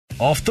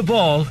Off the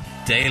Ball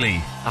Daily.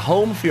 A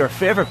home for your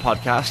favourite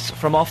podcasts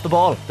from Off the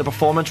Ball. The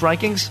performance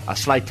rankings, a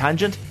slight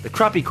tangent, the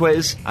crappy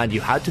quiz, and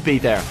you had to be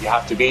there. You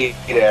have to be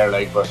there,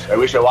 but I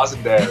wish I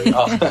wasn't there.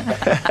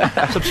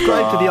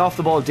 Subscribe to the Off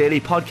the Ball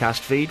Daily podcast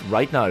feed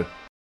right now.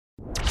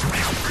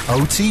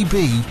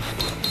 OTB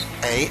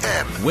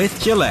AM. With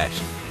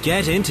Gillette.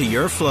 Get into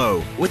your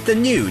flow with the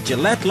new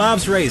Gillette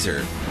Labs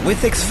Razor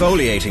with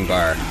exfoliating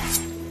bar.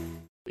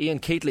 Ian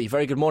Keatley,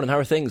 very good morning. How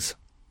are things?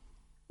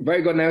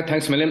 Very good now,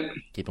 thanks a million.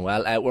 Keeping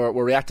well.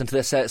 We're reacting to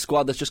this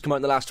squad that's just come out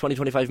in the last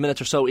 20-25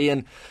 minutes or so.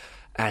 Ian,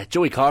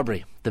 Joey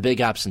Carbery, the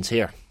big absence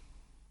here.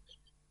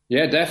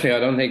 Yeah, definitely. I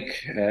don't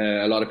think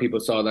a lot of people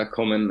saw that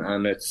coming,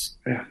 and it's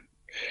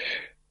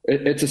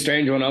a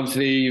strange one.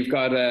 Obviously, you've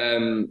got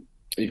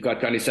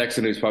Johnny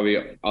Sexton, who's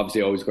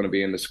obviously always going to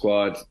be in the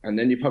squad, and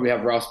then you probably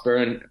have Ross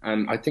Byrne,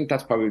 and I think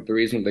that's probably the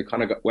reason they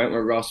kind of went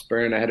with Ross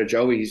Byrne ahead of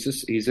Joey.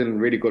 He's in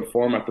really good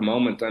form at the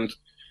moment, and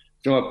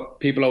you know what,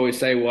 people always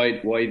say,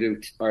 why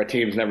do our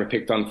teams never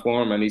picked on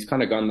form? And he's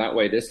kind of gone that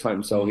way this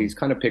time. So he's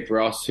kind of picked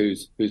Ross,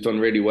 who's done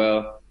really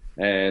well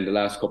in the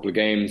last couple of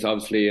games.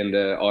 Obviously in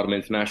the autumn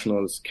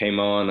internationals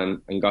came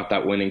on and got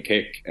that winning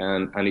kick,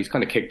 and he's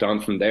kind of kicked on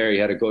from there. He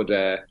had a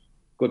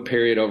good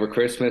period over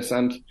Christmas,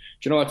 and do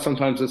you know what,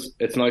 sometimes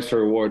it's nice to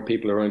reward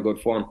people who are in good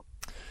form.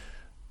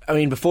 I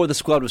mean, before the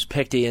squad was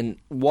picked,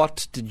 Ian,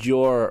 what did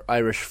your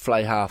Irish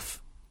fly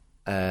half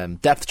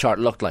depth chart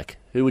look like?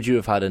 Who would you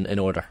have had in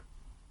order?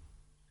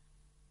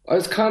 I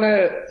was kind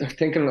of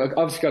thinking,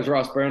 obviously because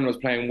Ross Byrne was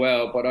playing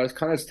well, but I was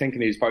kind of thinking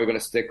he's probably going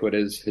to stick with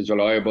his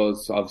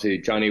reliables. Obviously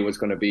Johnny was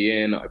going to be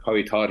in. I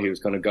probably thought he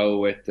was going to go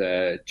with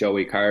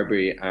Joey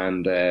Carbery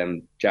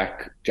and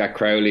Jack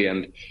Crowley,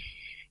 and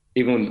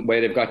even the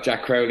way they've got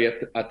Jack Crowley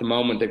at the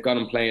moment, they've got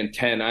him playing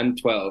 10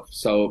 and 12.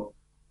 So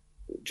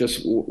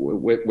just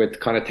with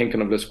kind of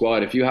thinking of the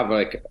squad, if you have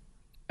like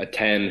a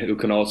 10 who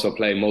can also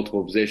play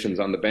multiple positions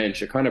on the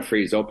bench, it kind of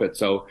frees up it.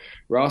 So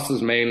Ross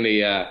is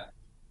mainly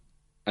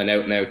an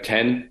out-and-out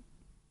 10.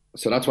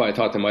 So that's why I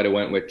thought they might have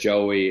went with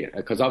Joey,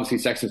 because obviously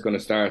Sexton's going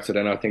to start, so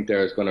then I think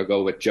they're going to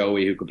go with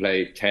Joey, who could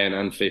play 10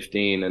 and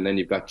 15, and then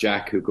you've got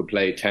Jack, who could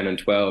play 10 and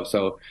 12.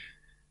 So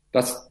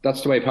that's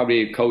the way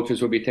probably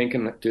coaches would be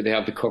thinking. Do they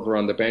have the cover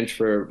on the bench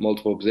for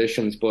multiple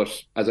positions?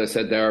 But as I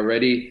said there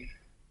already,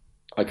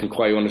 I can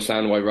quite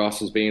understand why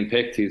Ross is being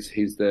picked.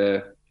 He's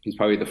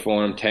probably the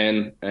form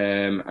 10,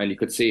 and you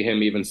could see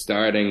him even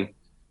starting.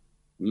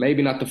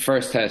 Maybe not the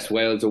first test,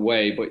 Wales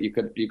away, but you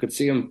could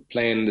see him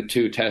playing the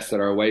two tests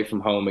that are away from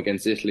home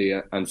against Italy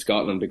and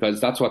Scotland,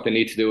 because that's what they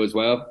need to do as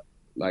well.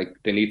 Like,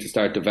 they need to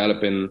start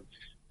developing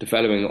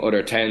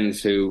other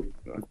 10s who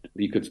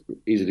you could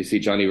easily see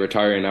Johnny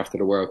retiring after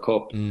the World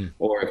Cup.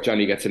 Or if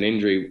Johnny gets an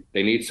injury,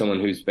 they need someone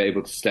who's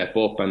able to step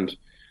up, and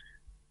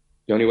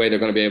the only way they're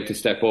going to be able to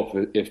step up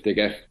if they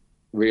get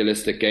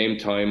realistic game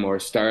time or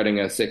starting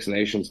a Six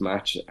Nations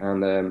match.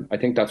 And I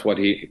think that's what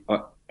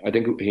I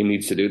think he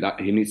needs to do that.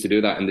 He needs to do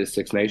that in this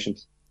Six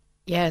Nations.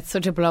 Yeah, it's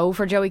such a blow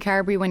for Joey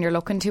Carbery when you're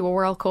looking to a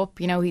World Cup.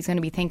 You know, he's going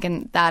to be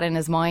thinking that in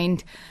his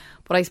mind.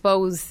 But I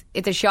suppose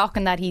it's a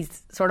shocking that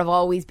he's sort of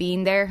always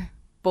been there.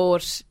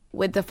 But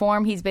with the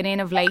form he's been in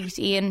of late,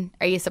 Ian,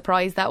 are you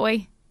surprised that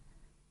way?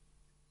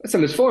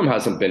 Listen, his form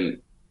hasn't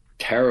been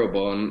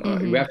terrible.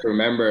 And we have to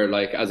remember,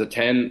 like, as a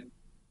 10,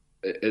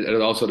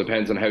 it also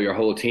depends on how your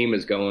whole team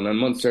is going. And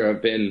Munster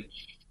have been...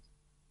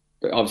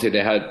 Obviously,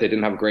 they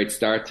didn't have a great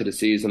start to the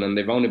season, and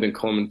they've only been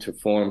coming to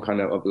form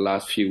kind of over the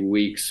last few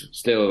weeks.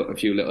 Still a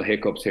few little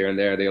hiccups here and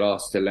there. They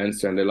lost to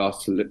Leinster and they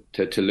lost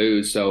to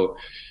Toulouse. So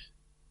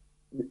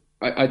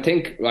I don't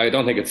think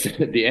it's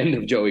the end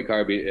of Joey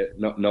Carbery.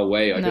 No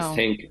way. I just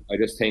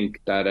think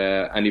that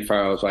Andy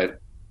Farrell's right.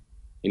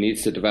 He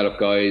needs to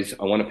develop guys.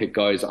 I want to pick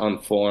guys on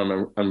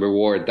form and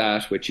reward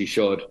that, which he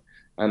should.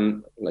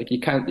 And like you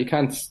can't.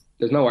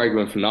 There's no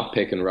argument for not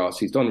picking Ross.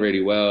 He's done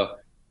really well.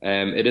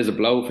 It is a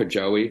blow for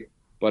Joey,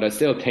 but I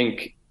still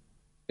think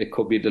it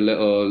could be the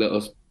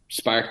little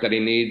spark that he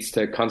needs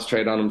to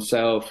concentrate on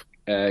himself,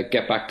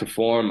 get back to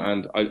form,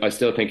 and I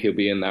still think he'll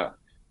be in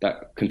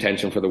that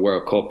contention for the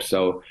World Cup.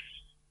 So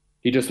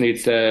he just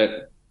needs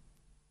to.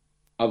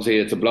 Obviously,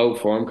 it's a blow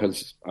for him,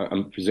 because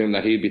I'm presuming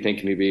that he'd be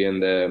thinking he'd be in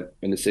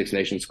the Six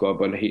Nations squad,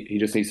 but he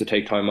just needs to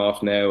take time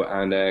off now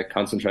and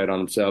concentrate on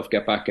himself,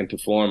 get back into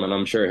form, and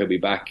I'm sure he'll be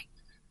back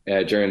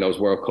during those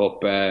World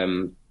Cup.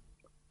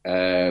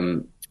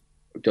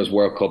 Those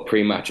World Cup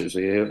pre-matches.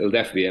 He'll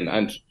definitely be in,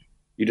 and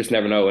you just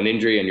never know, an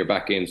injury and you're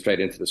back in straight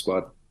into the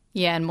squad.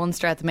 Yeah, and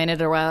Munster at the minute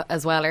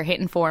as well are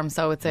hitting form,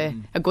 so it's a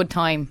good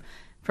time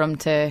for him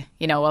to,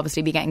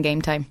 obviously be getting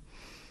game time.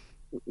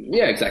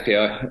 Yeah, exactly.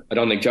 I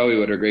don't think Joey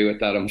would agree with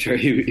that. I'm sure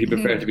he'd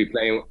prefer to be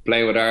playing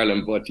with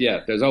Ireland, but yeah,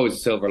 there's always a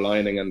silver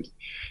lining, and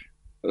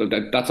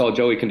that's all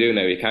Joey can do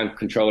now. He can't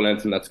control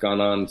anything that's gone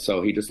on,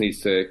 so he just needs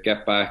to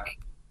get back,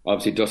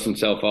 obviously dust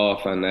himself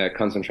off, and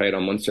concentrate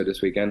on Munster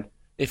this weekend.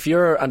 If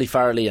you're Andy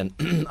Farrell, Ian,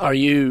 are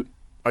you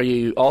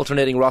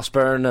alternating Ross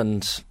Byrne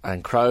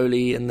and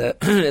Crowley in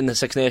the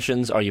Six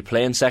Nations? Are you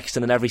playing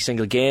Sexton in every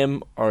single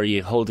game, or are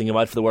you holding him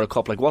out for the World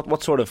Cup? Like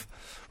what sort of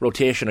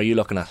rotation are you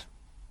looking at?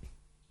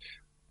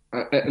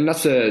 And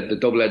that's the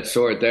double-edged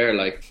sword there.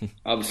 Like,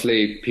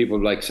 obviously,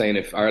 people like saying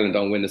if Ireland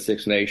don't win the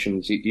Six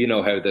Nations, you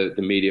know how the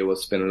media will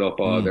spin it up.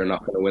 Oh, they're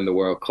not going to win the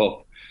World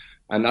Cup.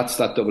 And that's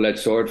that double-edged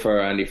sword for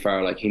Andy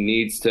Farrell. Like, he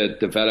needs to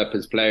develop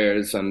his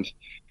players, and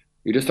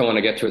you just don't want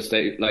to get to a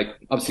state like,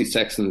 obviously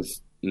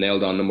Sexton's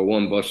nailed on number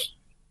one, but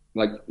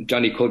like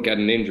Johnny could get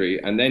an injury,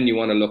 and then you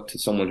want to look to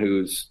someone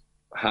who's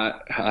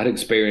had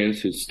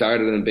experience, who's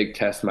started in big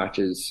test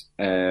matches,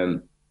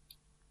 and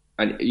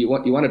you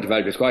want to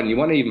develop your squad, and you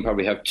want to even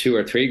probably have 2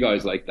 or 3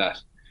 guys like that.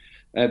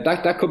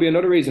 That could be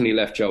another reason he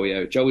left Joey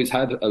out. Joey's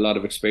had a lot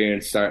of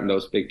experience starting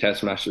those big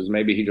test matches.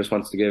 Maybe he just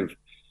wants to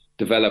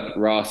develop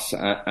Ross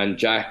and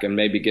Jack, and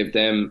maybe give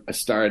them a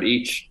start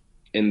each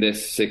in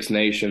this Six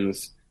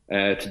Nations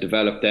to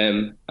develop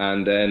them,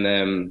 and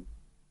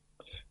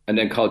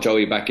then call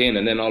Joey back in,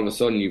 and then all of a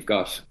sudden you've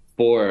got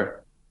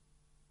 4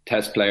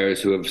 test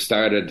players who have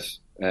started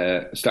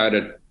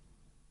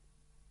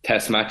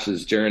test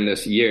matches during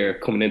this year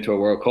coming into a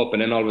World Cup,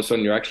 and then all of a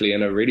sudden you're actually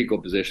in a really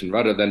good position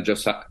rather than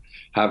just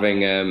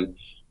having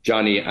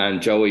Johnny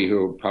and Joey,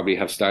 who probably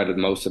have started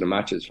most of the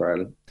matches for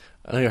Ireland.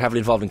 I know you're heavily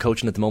involved in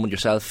coaching at the moment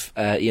yourself,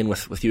 Ian,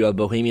 with UL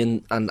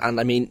Bohemian, and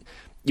I mean,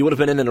 you would have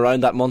been in and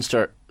around that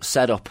Munster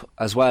setup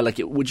as well. Like,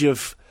 would you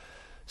have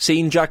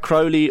seen Jack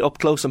Crowley up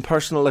close and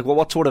personal? Like,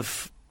 what sort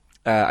of,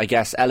 I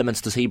guess,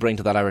 elements does he bring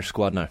to that Irish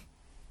squad now?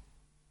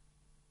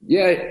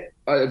 Yeah,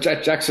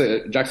 Jack's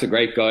a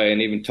great guy,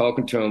 and even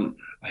talking to him,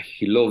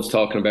 he loves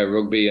talking about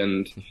rugby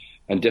and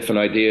different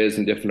ideas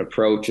and different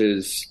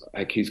approaches.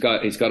 Like, he's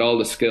got all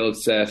the skill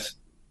set,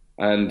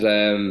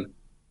 and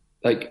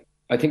like,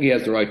 I think he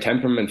has the right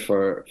temperament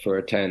for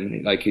a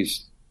 10. Like,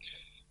 he's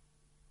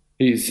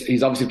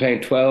obviously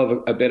playing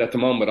 12 a bit at the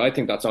moment, but I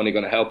think that's only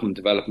going to help him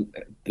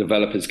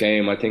develop his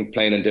game. I think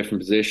playing in different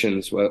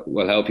positions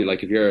will help you.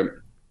 Like, if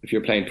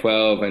you're playing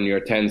 12 and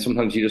you're 10,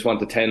 sometimes you just want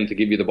the 10 to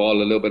give you the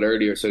ball a little bit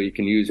earlier so you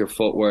can use your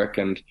footwork,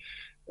 and it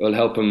will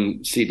help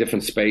him see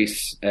different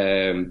space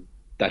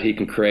that he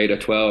can create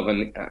at 12.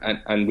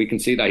 And we can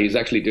see that he's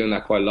actually doing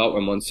that quite a lot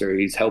with Munster.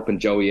 He's helping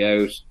Joey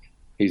out.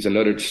 He's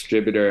another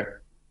distributor.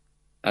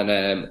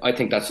 And I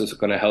think that's just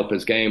going to help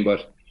his game.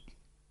 But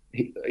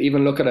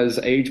even look at his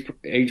age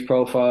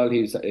profile,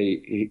 he's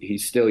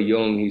still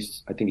young.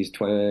 I think he's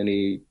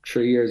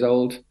 23 years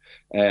old.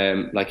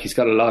 Like, he's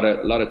got a lot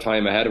of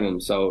time ahead of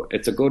him, so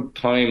it's a good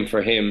time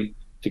for him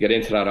to get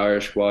into that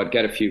Irish squad,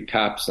 get a few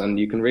caps, and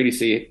you can really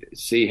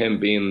see him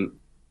being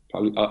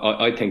probably.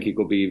 I think he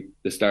could be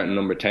the starting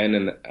number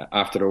 10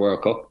 after the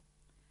World Cup.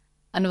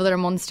 Another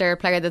Munster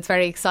player that's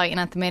very exciting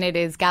at the minute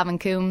is Gavin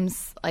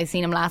Coombs. I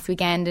seen him last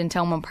weekend in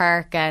Thomond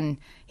Park, and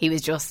he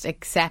was just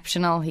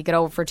exceptional. He got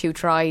over for 2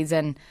 tries,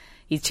 and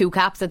he's 2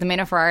 caps at the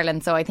minute for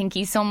Ireland, so I think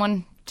he's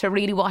someone to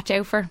really watch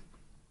out for.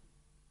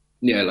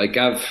 Yeah, like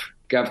Gav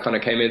kind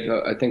of came in,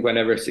 I think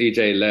whenever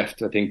CJ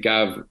left, I think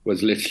Gav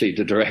was literally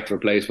the direct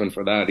replacement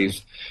for that.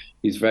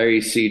 He's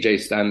very CJ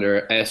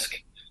Stander-esque.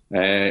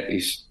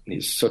 He's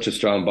such a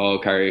strong ball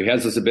carrier. He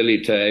has this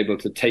ability to able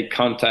to take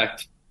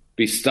contact,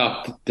 be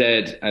stopped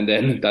dead, and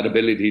then that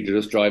ability to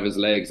just drive his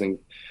legs and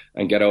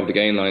get over the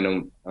gain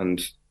line.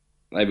 And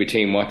every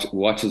team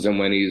watches him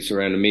when he's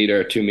around 1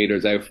 metre, 2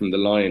 metres out from the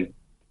line,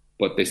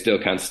 but they still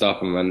can't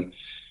stop him. And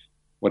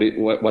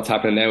what's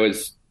happening now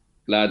is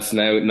lads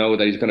now know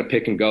that he's going to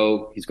pick and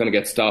go, he's going to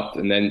get stopped,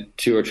 and then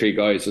 2 or 3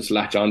 guys just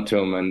latch onto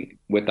him, and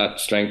with that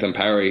strength and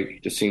power, he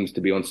just seems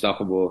to be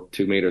unstoppable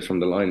 2 metres from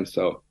the line.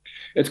 So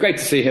it's great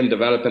to see him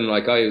developing.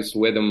 Like, I was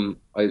with him,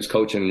 I was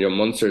coaching young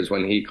Munsters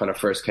when he kind of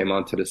first came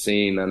onto the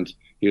scene, and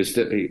he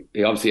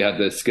obviously had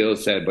the skill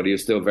set, but he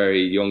was still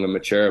very young and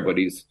mature. But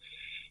he's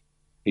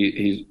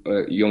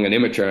young and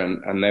immature,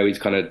 and now he's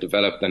kind of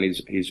developed, and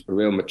he's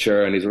real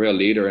mature, and he's a real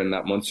leader in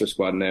that Munster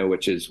squad now,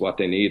 which is what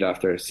they need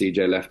after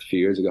CJ left a few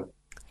years ago.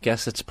 I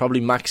guess it's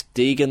probably Max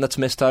Deegan that's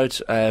missed out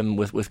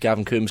with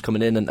Gavin Coombs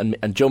coming in,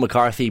 and Joe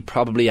McCarthy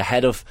probably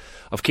ahead of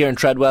Kieran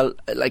Treadwell.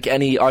 Like,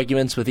 any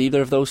arguments with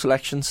either of those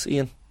selections,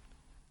 Ian?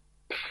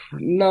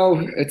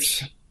 No,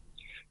 it's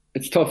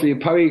tough. You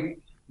probably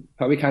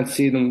can't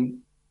see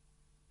them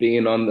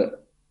being on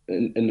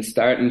in the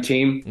starting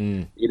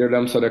team, either of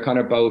them. So they're kind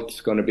of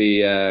both going to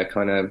be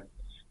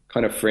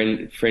kind of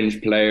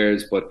fringe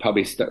players, but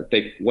probably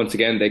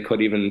they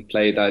could even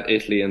play that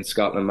Italy and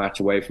Scotland match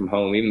away from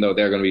home, even though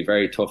they're going to be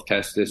very tough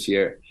tests this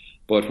year.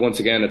 But once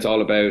again, it's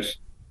all about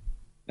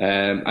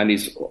and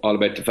he's all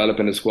about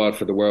developing the squad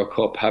for the World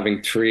Cup,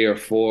 having 3 or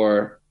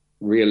 4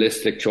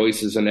 realistic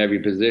choices in every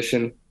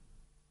position.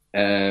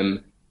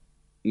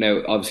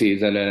 Now, obviously,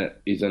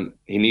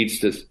 he needs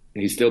to.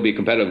 He still be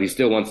competitive. He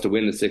still wants to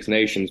win the Six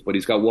Nations, but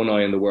he's got one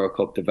eye on the World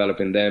Cup,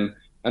 developing them.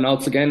 And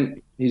also,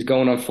 again, he's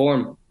going on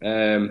form.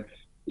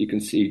 You can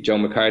see Joe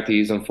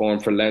McCarthy is on form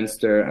for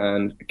Leinster,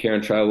 and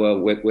Kieran Treadwell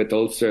with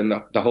Ulster, and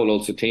the whole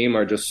Ulster team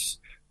they're just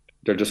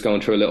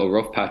going through a little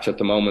rough patch at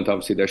the moment.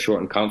 Obviously, they're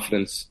short in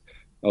confidence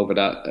over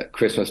that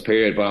Christmas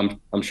period, but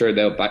I'm sure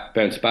they'll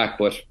bounce back.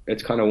 But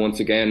it's kind of, once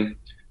again,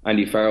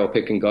 Andy Farrell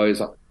picking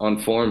guys on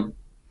form.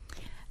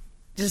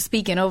 just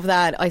speaking of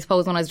that, I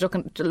suppose when I was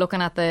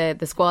looking at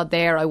the squad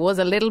there, I was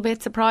a little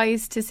bit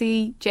surprised to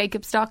see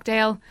Jacob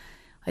Stockdale.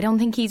 I don't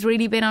think he's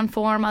really been on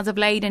form as of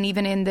late, and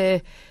even in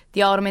the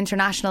autumn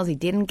internationals, he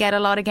didn't get a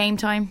lot of game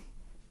time.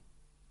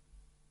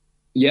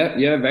 Yeah,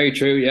 very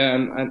true. Yeah,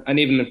 and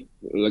even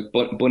like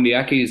Bundy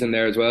Aki's in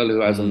there as well,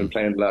 who hasn't been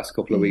playing the last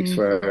couple of weeks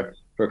for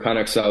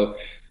Connacht. So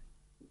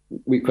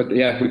we could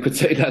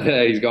say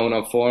that he's going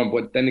on form,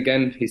 but then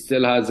again, he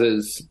still has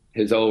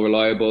his old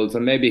reliables,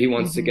 and maybe he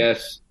wants to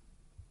get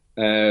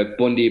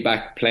Bundy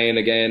back playing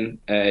again.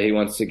 He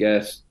wants to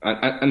get,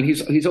 and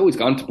he's always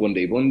gone to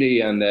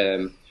Bundy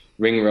and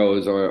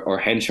Ringrose or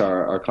Henshaw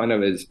are kind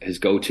of his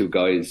go-to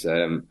guys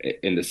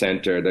in the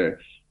centre.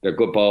 They're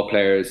good ball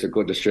players, they're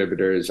good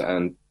distributors,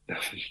 and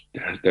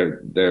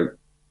they're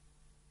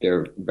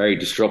very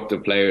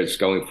disruptive players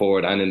going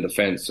forward and in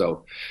defence.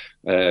 So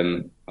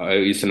I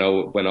used to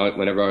know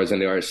whenever I was in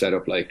the Irish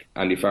setup, like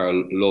Andy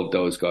Farrell loved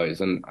those guys,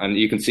 and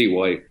you can see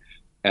why.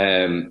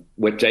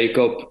 With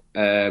Jacob,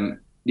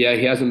 he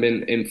hasn't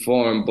been in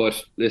form,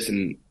 but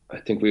listen, I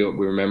think we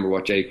remember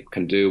what Jacob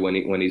can do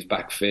when he's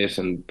back fit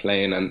and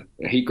playing, and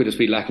he could just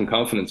be lacking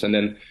confidence, and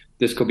then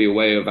this could be a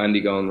way of Andy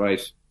going,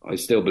 right, I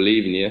still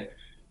believe in you.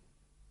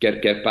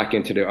 Get back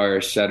into the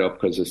Irish setup,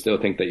 because I still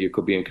think that you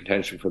could be in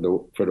contention for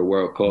the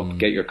World Cup.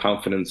 Get your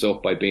confidence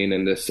up by being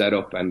in this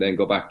setup, and then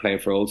go back playing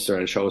for Ulster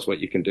and show us what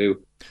you can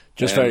do.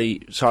 Just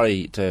very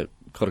sorry to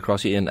cut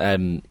across you,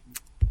 Ian.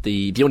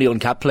 The only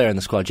uncapped player in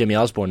the squad, Jimmy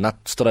Osborne,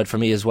 that stood out for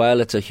me as well.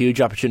 It's a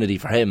huge opportunity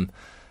for him.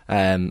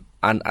 And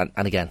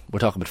again, we're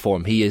talking about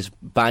form. He is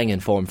banging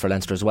form for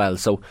Leinster as well.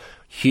 So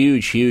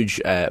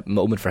huge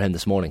moment for him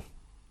this morning.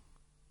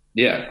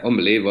 Yeah,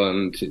 unbelievable.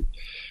 And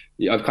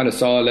I've kind of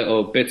saw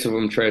little bits of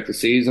him throughout the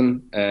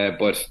season,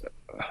 but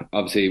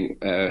obviously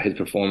his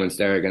performance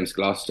there against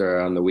Gloucester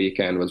on the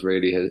weekend was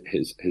really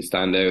his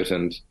standout,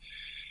 and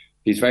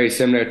he's very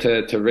similar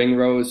to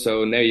Ringrose.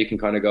 So now you can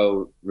kind of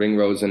go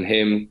Ringrose and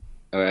him,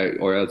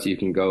 or else you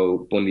can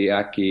go Bundy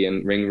Aki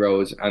and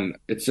Ringrose, and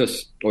it's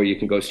just, or you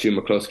can go Stu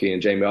McCluskey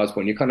and Jamie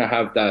Osborne. You kind of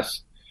have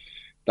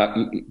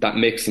that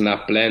mix and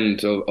that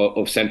blend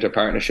of centre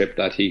partnership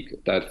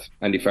that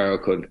Andy Farrell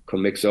could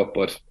mix up,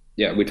 but.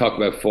 Yeah, we talk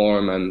about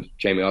form, and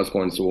Jamie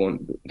Osborne's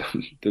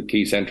the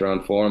key centre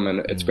on form,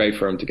 and it's great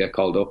for him to get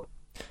called up.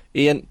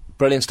 Ian,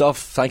 brilliant stuff.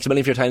 Thanks a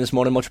million for your time this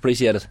morning. Much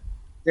appreciated.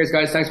 Cheers,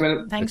 guys. Thanks a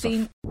million. Thanks,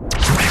 Ian.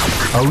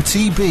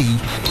 OTB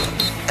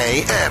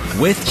AM.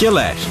 With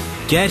Gillette.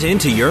 Get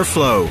into your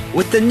flow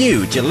with the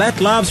new Gillette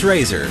Labs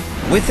Razor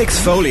with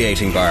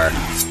exfoliating bar.